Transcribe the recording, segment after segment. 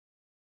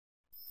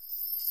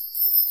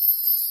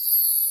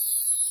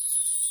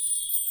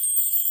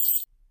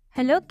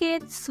Hello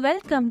kids,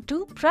 welcome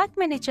to Prac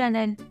Mini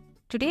channel.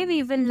 Today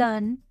we will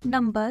learn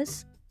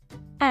numbers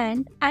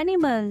and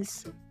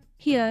animals.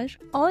 Here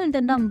all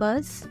the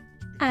numbers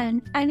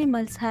and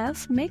animals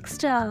have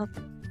mixed up.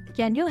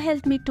 Can you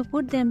help me to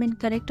put them in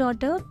correct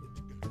order?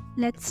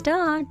 Let's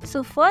start.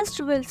 So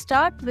first we'll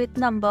start with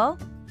number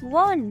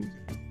 1.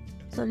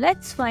 So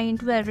let's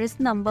find where is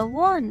number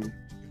 1.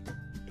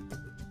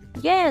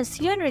 Yes,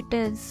 here it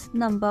is,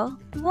 number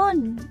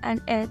 1,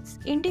 and it's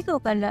indigo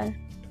color.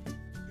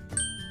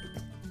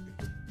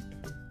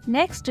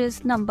 Next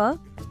is number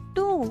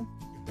 2.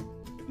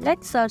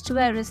 Let's search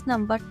where is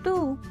number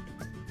 2.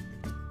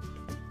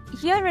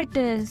 Here it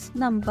is,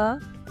 number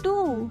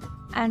 2,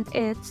 and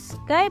it's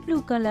sky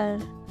blue color.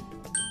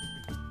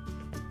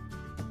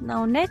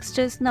 Now next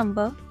is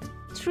number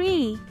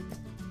 3.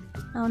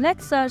 Now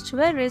let's search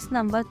where is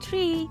number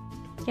 3.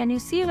 Can you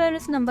see where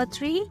is number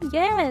 3?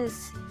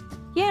 Yes,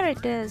 here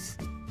it is,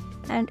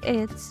 and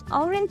it's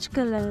orange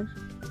color.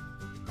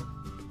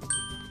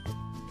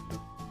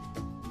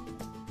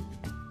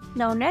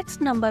 Now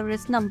next number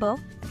is number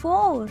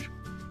 4.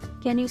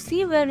 Can you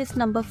see where is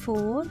number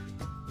 4?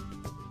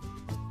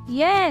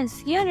 Yes,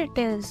 here it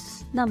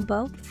is,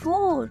 number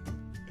 4,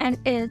 and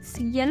it's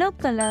yellow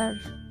color.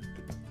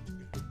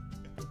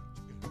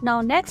 Now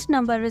next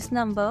number is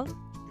number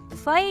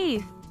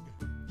 5.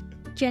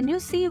 Can you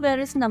see where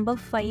is number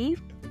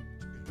 5?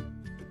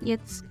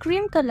 It's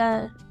cream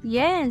color.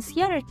 Yes,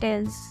 here it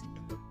is,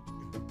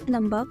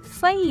 number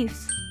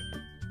 5.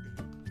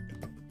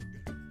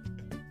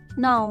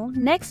 Now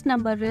next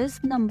number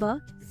is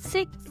number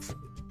 6.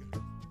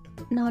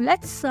 Now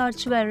let's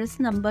search where is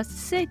number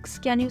 6.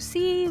 Can you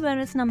see where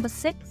is number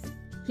 6?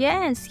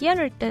 Yes,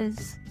 here it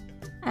is,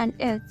 and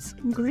it's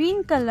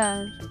green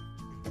color.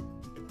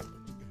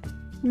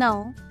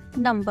 Now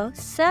number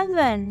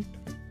 7.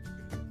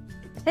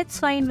 Let's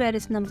find where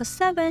is number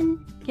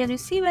 7. Can you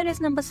see where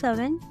is number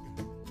 7?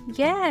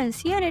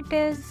 Yes, here it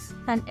is,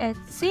 and it's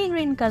sea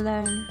green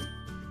color.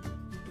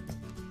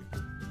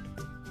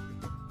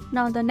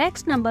 Now the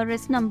next number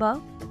is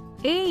number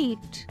 8.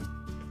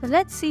 So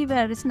let's see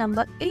where is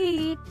number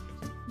 8.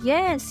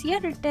 Yes, here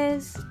it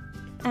is,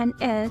 and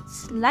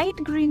it's light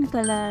green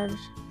color.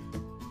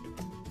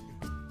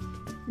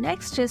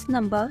 Next is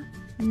number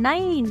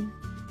 9.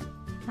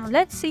 Now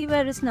let's see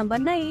where is number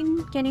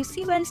 9. Can you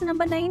see where is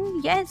number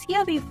 9? Yes,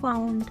 here we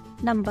found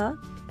number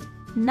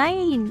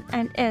 9,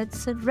 and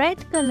it's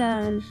red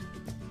color.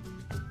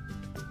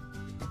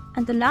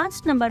 And the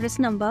last number is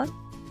number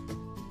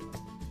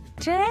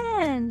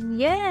 10.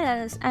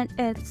 Yes, and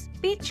it's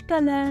peach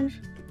color,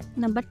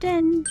 number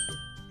 10.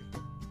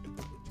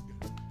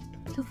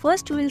 So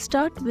first we'll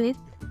start with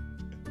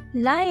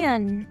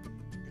lion.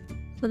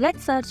 So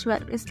let's search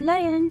where is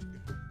lion.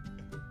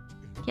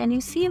 Can you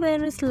see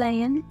where is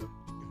lion?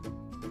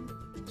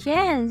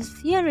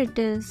 Yes, here it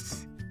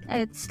is,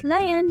 it's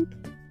lion.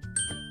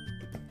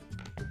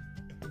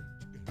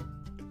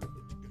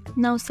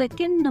 Now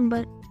second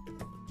number.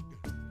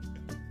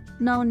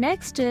 Now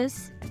next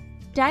is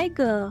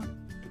tiger.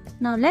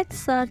 Now let's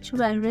search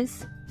where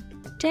is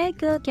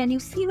tiger. Can you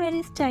see where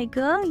is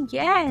tiger?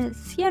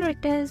 Yes, here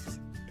it is,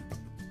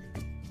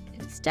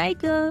 it's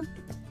tiger.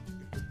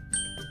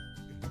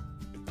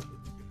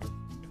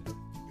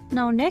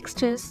 Now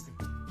next is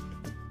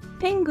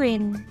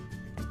penguin.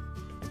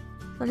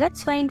 So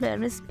let's find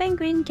where is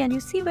penguin. Can you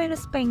see where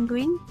is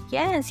penguin?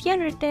 Yes,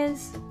 here it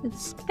is,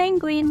 it's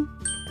penguin.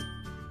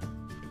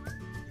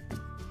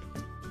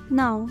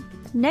 Now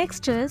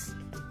next is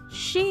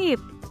sheep.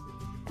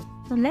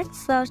 So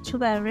let's search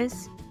where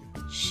is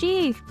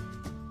sheep.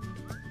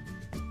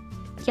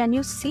 Can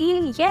you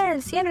see?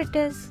 Yes, here it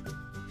is,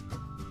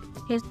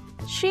 it's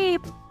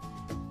sheep.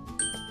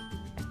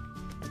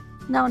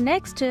 Now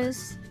next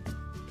is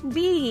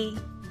bee,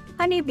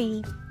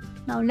 honeybee.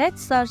 Now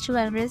let's search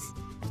where is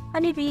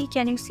honeybee.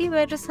 Can you see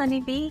where is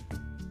honeybee?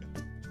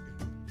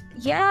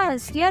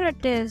 Yes, here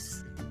it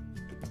is,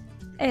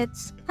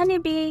 it's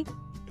honeybee.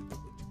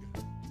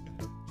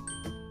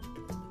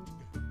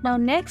 Now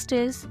next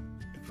is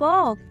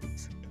fox.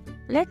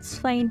 Let's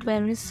find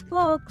where is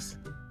fox.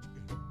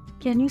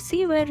 Can you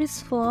see where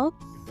is fox?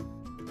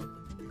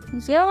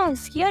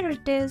 Yes, here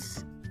it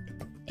is,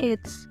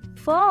 it's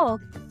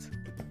fox.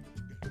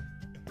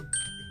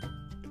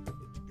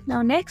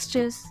 Now next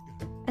is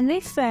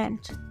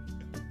elephant.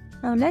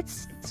 Now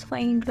let's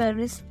find where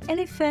is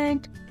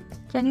elephant.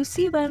 Can you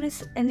see where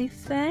is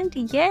elephant?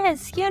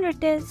 Yes, here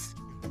it is,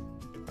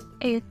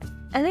 it's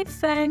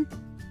elephant.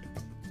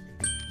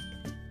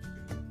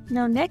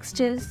 Now next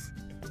is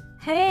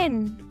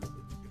hen.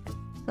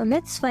 So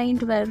let's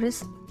find where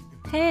is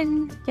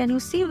hen. Can you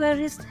see where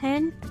is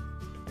hen?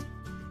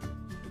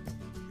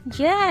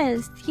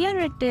 Yes, here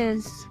it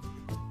is,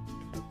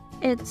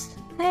 it's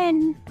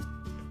hen.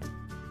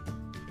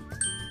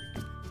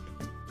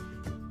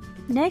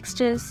 Next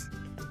is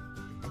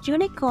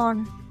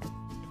unicorn.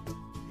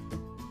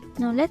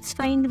 Now let's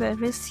find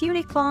where is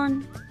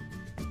unicorn.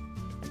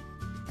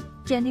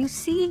 Can you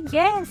see?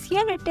 Yes,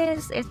 here it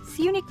is, it's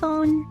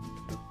unicorn.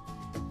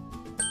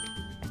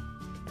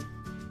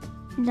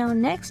 Now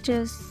next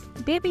is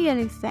baby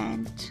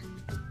elephant.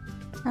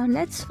 Now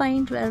let's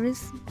find where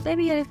is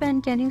baby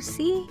elephant. Can you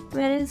see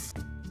where is?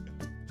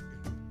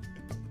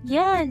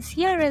 Yes,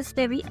 here is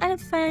baby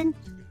elephant.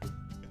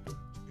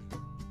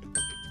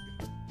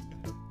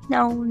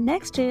 Now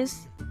next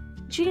is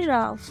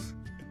giraffe.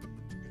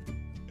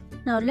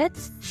 Now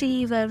let's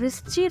see where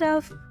is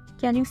giraffe.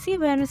 Can you see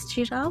where is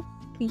giraffe?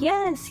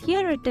 Yes,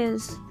 here it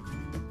is.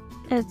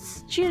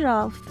 It's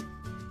giraffe.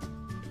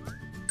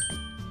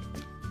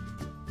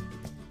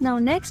 Now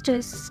next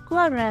is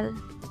squirrel.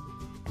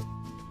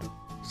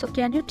 So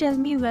can you tell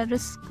me where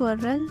is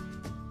squirrel?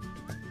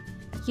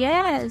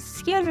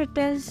 Yes, here it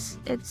is.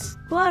 It's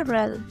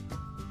squirrel.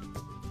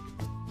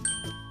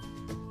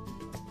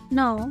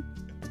 Now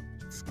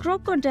it's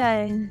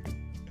crocodile.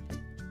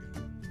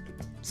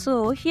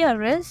 So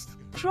here is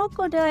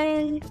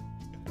crocodile.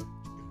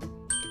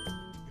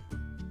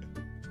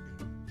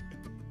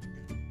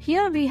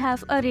 Here we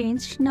have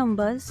arranged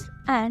numbers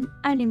and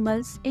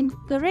animals in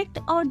correct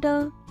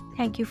order.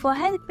 Thank you for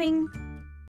helping.